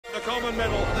The Coleman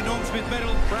medal, the Norm Smith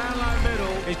medal, Brownlow medal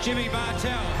is Jimmy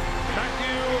Bartel.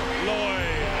 Matthew Lloyd.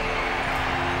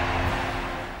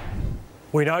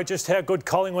 We know just how good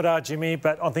Collingwood are, Jimmy,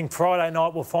 but I think Friday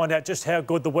night we'll find out just how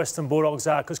good the Western Bulldogs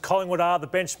are, because Collingwood are the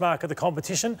benchmark of the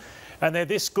competition, and they're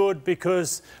this good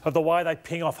because of the way they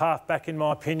ping off half-back, in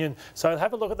my opinion. So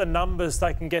have a look at the numbers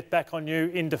they can get back on you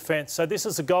in defence. So this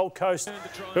is the Gold Coast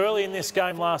early in this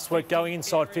game last week, going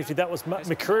inside 50. That was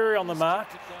McCreery on the mark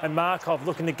and Markov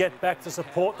looking to get back to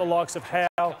support the likes of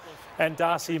Howe and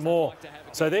Darcy Moore.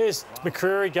 So there's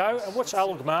McCreery go, and watch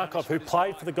Alec Markov, who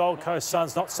played for the Gold Coast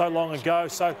Suns not so long ago.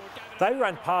 So they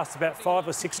ran past about 5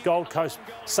 or 6 Gold Coast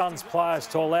Suns players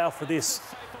to allow for this.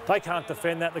 They can't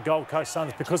defend that, the Gold Coast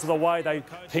Suns, because of the way they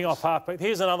ping off half. But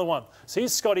here's another one. So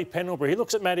here's Scotty Pendlebury. He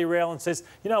looks at Matty Rowell and says,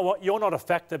 you know what, you're not a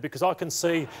factor because I can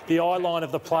see the eye line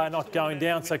of the player not going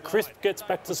down. So Crisp gets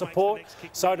back to support,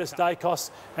 so does Dacos,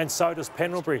 and so does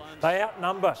Pendlebury. They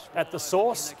outnumber at the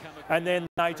source, and then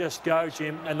they just go,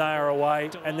 Jim, and they are away.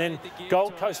 And then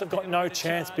Gold Coast have got no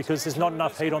chance because there's not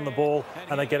enough heat on the ball,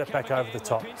 and they get it back over the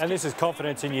top. And this is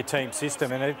confidence in your team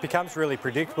system, and it becomes really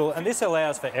predictable. And this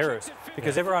allows for errors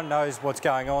because everyone knows what's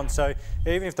going on. So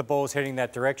even if the ball's heading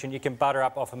that direction, you can butter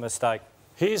up off a mistake.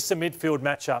 Here's the midfield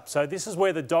matchup. So this is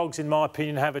where the Dogs, in my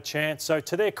opinion, have a chance. So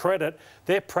to their credit,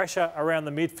 their pressure around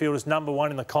the midfield is #1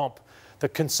 in the comp. The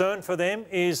concern for them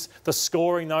is the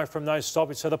scoring, though, from those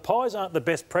stoppages. So the Pies aren't the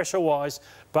best pressure-wise,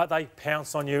 but they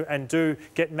pounce on you and do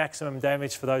get maximum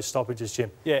damage for those stoppages,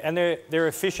 Jim. Yeah, and they're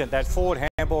efficient. That forward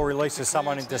handball releases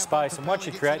someone into space, and once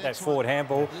you create that forward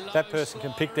handball, that person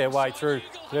can pick their way through.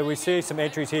 So we see some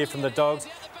entries here from the Dogs.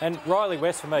 And Riley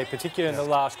West, for me, particularly in the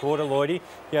last quarter, Lloydie,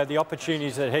 the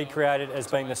opportunities that he created as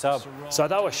being the sub. So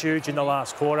they were huge in the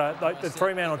last quarter. The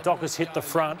Fremantle Dockers hit the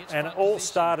front, and it all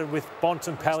started with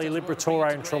Bontempelli, Liberatore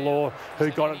and Treloar,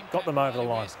 who got them over the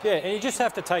line. Yeah, and you just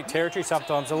have to take territory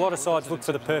sometimes. A lot of sides look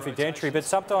for the perfect entry, but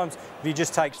sometimes if you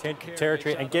just take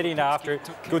territory and get in after it,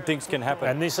 good things can happen.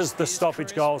 And this is the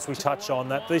stoppage goals we touch on.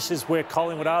 That this is where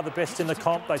Collingwood are the best in the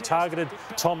comp. They targeted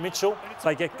Tom Mitchell.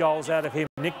 They get goals out of him.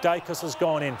 Nick Dacos has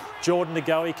gone in. Jordan De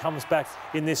Goey comes back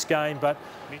in this game, but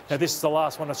this is the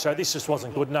last one to show. This just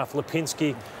wasn't good enough.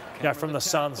 Lipinski, from the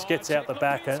Suns, gets out the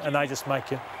back and they just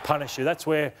make you punish you. That's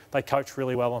where they coach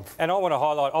really well on. And I want to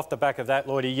highlight off the back of that,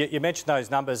 Lloydie, you mentioned those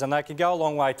numbers, and they can go a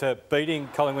long way to beating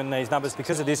Collingwood in these numbers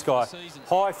because of this guy.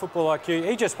 High football IQ.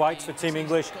 He just waits for Tim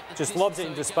English, just lobs it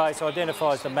into space,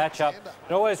 identifies the matchup.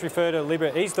 And I always refer to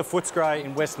Libra. He's the Footscray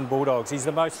in Western Bulldogs. He's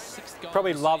the most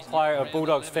probably loved player of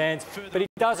Bulldogs fans, but he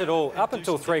does it all. Up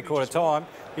until three-quarter time,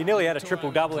 he nearly had a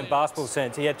triple-double in basketball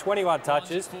sense. He had 21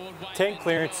 touches, 10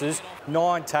 clearances,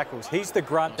 9 tackles. He's the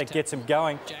grunt that gets him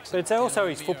going, but it's also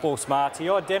his football smarts. He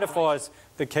identifies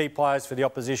the key players for the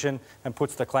opposition and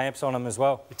puts the clamps on them as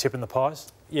well. You're tipping the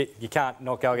Pies? You can't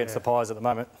not go against the Pies at the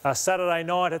moment. Saturday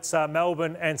night, it's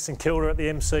Melbourne and St Kilda at the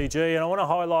MCG, and I want to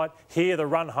highlight here the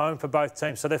run home for both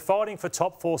teams. So they're fighting for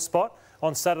top 4 spot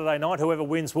on Saturday night. Whoever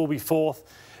wins will be 4th,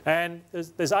 and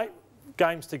there's 8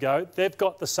 games to go. They've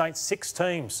got the Saints 6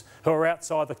 teams who are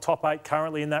outside the top 8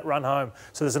 currently in that run home.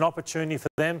 So there's an opportunity for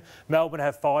them. Melbourne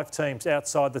have 5 teams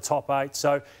outside the top 8.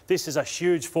 So this is a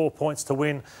huge 4 points to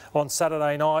win on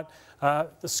Saturday night.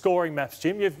 The scoring maps,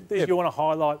 Jim, you want to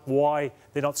highlight why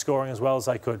they're not scoring as well as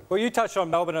they could. Well, you touched on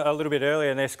Melbourne a little bit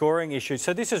earlier and their scoring issues.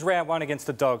 So this is round 1 against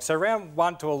the Dogs. So round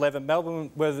 1 to 11,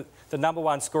 Melbourne were the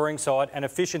 #1 scoring side and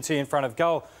efficiency in front of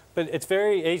goal. But it's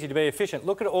very easy to be efficient.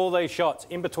 Look at all these shots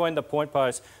in between the point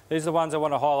posts. These are the ones I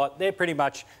want to highlight. They're pretty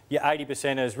much your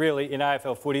 80%ers really in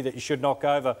AFL footy that you should knock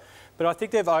over. But I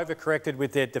think they've overcorrected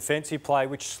with their defensive play,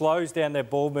 which slows down their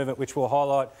ball movement, which we'll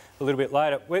highlight a little bit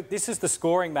later. This is the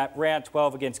scoring map, round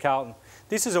 12 against Carlton.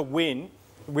 This is a win,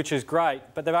 which is great,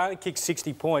 but they've only kicked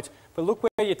 60 points. But look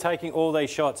where you're taking all these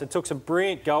shots. It took some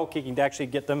brilliant goal kicking to actually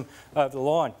get them over the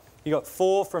line. You got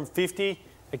 4 from 50.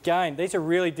 Again, these are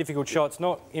really difficult shots,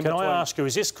 not in between. Can I ask you,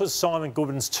 is this because Simon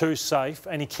Goodwin's too safe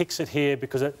and he kicks it here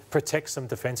because it protects them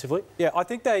defensively? Yeah, I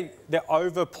think they're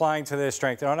overplaying to their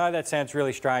strength. And I know that sounds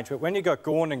really strange, but when you've got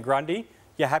Gawn and Grundy,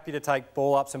 you're happy to take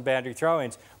ball ups and boundary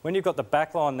throw-ins. When you've got the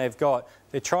back line they're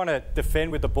trying to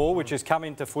defend with the ball, which has come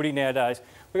into footy nowadays.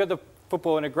 We've got the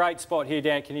football in a great spot here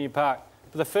down at Canadian Park.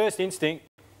 But the first instinct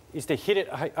is to hit it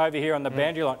over here on the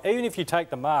boundary line. Even if you take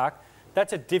the mark,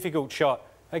 that's a difficult shot.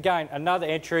 Again, another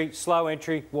entry, slow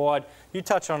entry, wide. You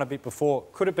touched on it a bit before.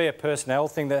 Could it be a personnel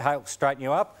thing that helps straighten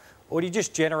you up? Or do you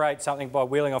just generate something by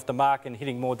wheeling off the mark and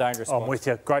hitting more dangerous spots? I'm with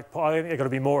you. Great. I think they've got to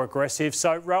be more aggressive.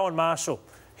 So, Rowan Marshall,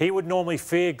 he would normally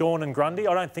fear Gawn and Grundy.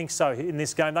 I don't think so in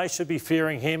this game. They should be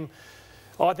fearing him.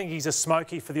 I think he's a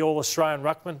smoky for the All-Australian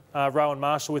ruckman, Rowan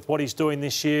Marshall, with what he's doing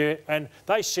this year. And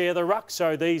they share the ruck,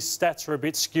 so these stats are a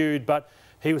bit skewed, but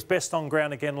he was best on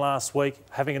ground again last week,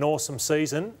 having an awesome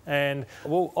season. And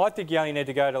well, I think you only need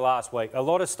to go to last week. A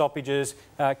lot of stoppages.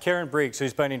 Kieran Briggs,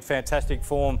 who's been in fantastic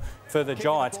form for the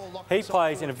Giants, he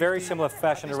plays in a very similar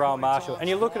fashion to Rowan Marshall. And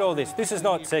you look at all this. This is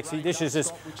not sexy. This is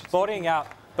just bodying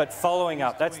up, but following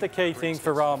up. That's the key thing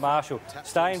for Rowan Marshall.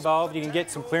 Stay involved. You can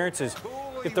get some clearances.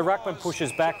 If the ruckman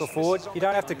pushes back or forward, you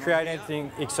don't have to create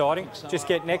anything exciting. Just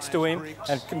get next to him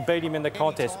and beat him in the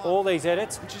contest. All these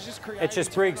edits, it's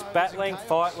just Briggs battling,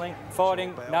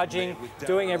 fighting, nudging,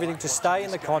 doing everything to stay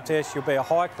in the contest. You'll be a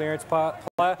high clearance player.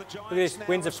 Look at this,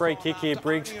 wins a free kick here,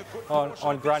 Briggs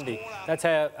on Grundy. That's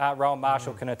how Rowan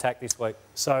Marshall can attack this week.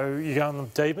 So you're going the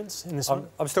Demons in this one?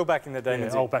 I'm still backing the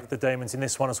Demons. Yeah, I'll back the Demons in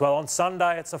this one as well. On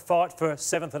Sunday, it's a fight for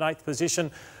 7th and 8th position.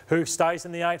 Who stays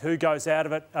in the 8, who goes out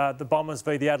of it? The Bombers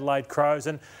v the Adelaide Crows.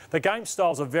 And the game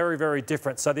styles are very, very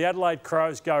different. So the Adelaide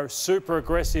Crows go super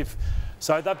aggressive.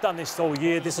 So they've done this all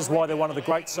year. This is why they're one of the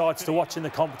great sides to watch in the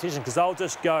competition, because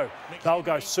they'll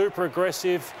go super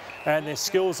aggressive, and their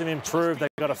skills have improved. They've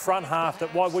got a front half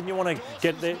that, why wouldn't you want to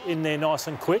get in there nice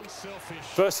and quick?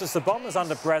 Versus the Bombers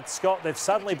under Brad Scott, they've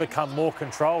suddenly become more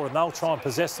controlled, and they'll try and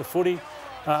possess the footy.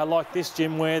 Like this,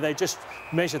 Jim, where they just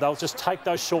measure. They'll just take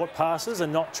those short passes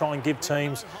and not try and give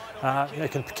teams who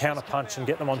can counter-punch and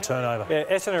get them on turnover. Yeah,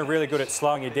 Essendon are really good at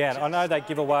slowing you down. I know they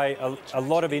give away a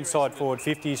lot of inside forward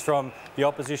 50s from the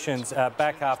opposition's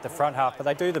back half to front half, but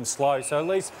they do them slow. So at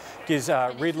least gives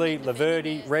Ridley,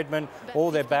 Laverty, Redmond, all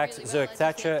their backs, Zirk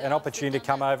Thatcher, an opportunity to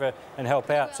come over and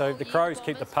help out. So the Crows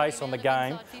keep the pace on the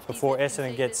game before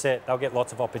Essendon gets set. They'll get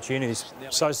lots of opportunities.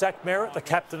 So Zach Merrett, the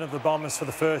captain of the Bombers for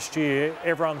the first year,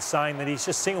 everyone's saying that he's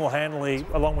just single-handedly,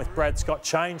 along with Brad Scott,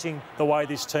 changing the way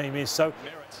this team is. So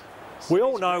we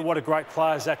all know what a great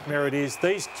player Zach Merrett is.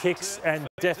 These kicks and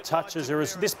deft touches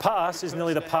this pass is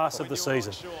nearly the pass of the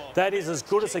season. That is as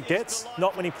good as it gets.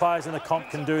 Not many players in the comp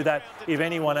can do that, if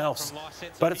anyone else.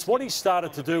 But it's what he's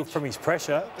started to do from his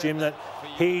pressure, Jim, that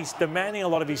he's demanding a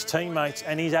lot of his teammates,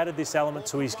 and he's added this element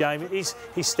to his game. He's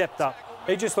stepped up.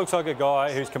 He just looks like a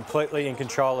guy who's completely in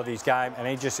control of his game, and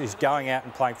he just is going out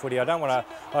and playing footy. I don't want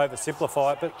to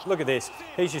oversimplify it, but look at this.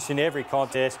 He's just in every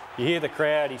contest. You hear the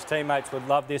crowd, his teammates would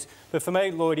love this. But for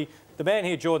me, Lloydie, the man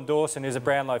here, Jordan Dawson, is a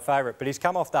Brownlow favourite, but he's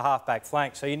come off the half-back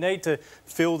flank, so you need to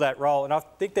fill that role. And I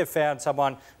think they've found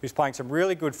someone who's playing some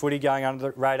really good footy going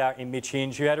under the radar in Mitch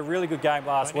Hinge, who had a really good game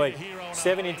last week.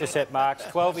 7 intercept marks,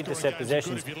 12 intercept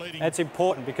possessions. That's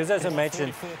important because, as I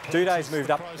mentioned, Duday's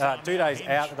moved up, Duday's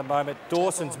out at the moment.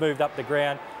 Dawson's moved up the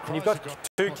ground. And you've got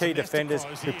two key defenders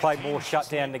who play more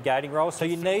shutdown negating roles. So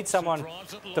you need someone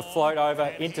to float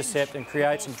over, intercept and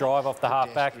create some drive off the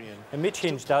half-back. And Mitch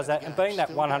Hinge does that. And being that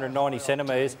 190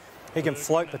 centimetres, he can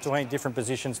float between different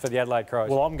positions for the Adelaide Crows.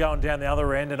 Well, I'm going down the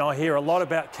other end, and I hear a lot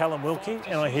about Callum Wilkie,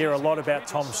 and I hear a lot about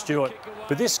Tom Stewart.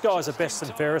 But this guy's a best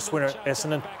and fairest winner at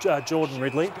Essendon, Jordan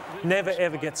Ridley. Never,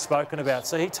 ever gets spoken about.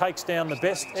 So he takes down the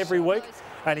best every week,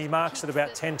 and he marks it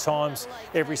about 10 times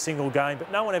every single game,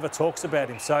 but no one ever talks about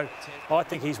him. So I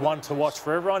think he's one to watch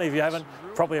for everyone. If you haven't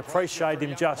probably appreciated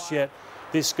him just yet,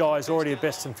 this guy is already a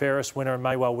best and fairest winner and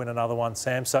may well win another one,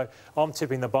 Sam. So I'm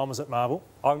tipping the Bombers at Marvel.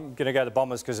 I'm going to go the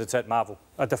Bombers because it's at Marvel.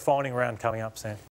 A defining round coming up, Sam.